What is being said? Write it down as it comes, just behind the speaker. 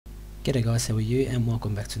G'day guys, how are you, and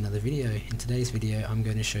welcome back to another video. In today's video I'm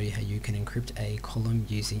going to show you how you can encrypt a column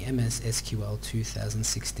using MS SQL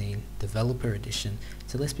 2016 Developer Edition.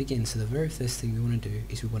 So let's begin. So the very first thing we want to do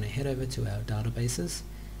is we want to head over to our databases,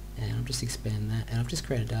 and I'll just expand that, and I've just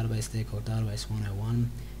created a database there called Database 101,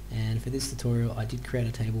 and for this tutorial I did create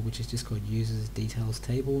a table which is just called Users Details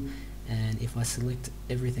Table. And if I select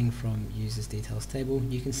everything from Users Details Table,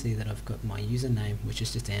 you can see that I've got my username, which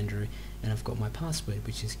is just Andrew, and I've got my password,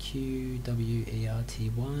 which is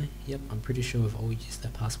QWERTY. Yep, I'm pretty sure we've all used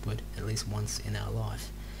that password at least once in our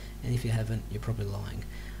life, and if you haven't, you're probably lying.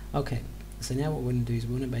 Okay, so now what we're going to do is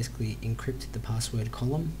we're going to basically encrypt the password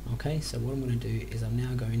column. Okay, so what I'm going to do is I'm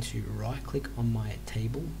now going to right click on my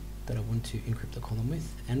table that I want to encrypt the column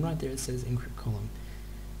with, and right there it says encrypt column.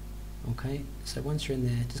 Okay, so once you're in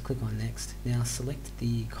there, just click on next. Now select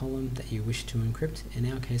the column that you wish to encrypt.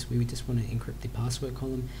 In our case, we just want to encrypt the password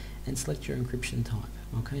column, and select your encryption type.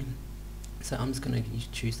 Okay, so I'm just going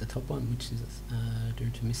to choose the top one, which is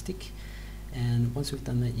deterministic. And once we've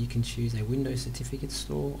done that, you can choose a Windows certificate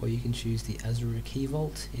store, or you can choose the Azure Key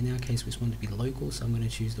Vault. In our case, we just want it to be local, so I'm going to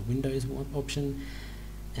choose the Windows option,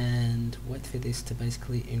 and wait for this to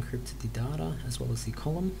basically encrypt the data as well as the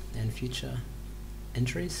column and future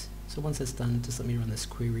entries. So once that's done, just let me run this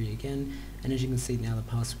query again, and as you can see now the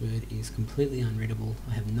password is completely unreadable.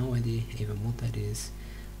 I have no idea even what that is.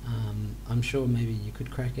 I'm sure maybe you could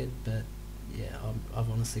crack it, but yeah, I've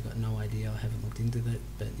honestly got no idea. I haven't looked into that,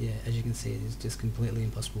 but yeah, as you can see, it is just completely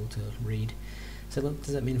impossible to read. So what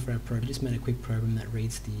does that mean for our program? We just made a quick program that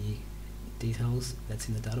reads the details that's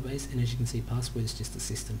in the database, and as you can see, password is just a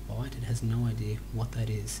system byte. It has no idea what that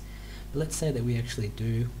is. But let's say that we actually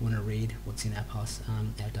do want to read what's in our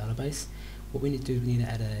database. What we need to do is we need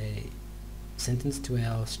to add a sentence to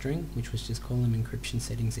our string, which was just column encryption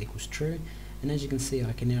settings equals true. And as you can see,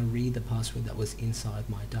 I can now read the password that was inside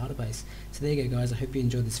my database. So there you go guys, I hope you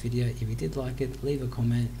enjoyed this video. If you did like it, leave a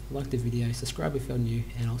comment, like the video, subscribe if you're new,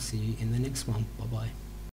 and I'll see you in the next one. Bye bye.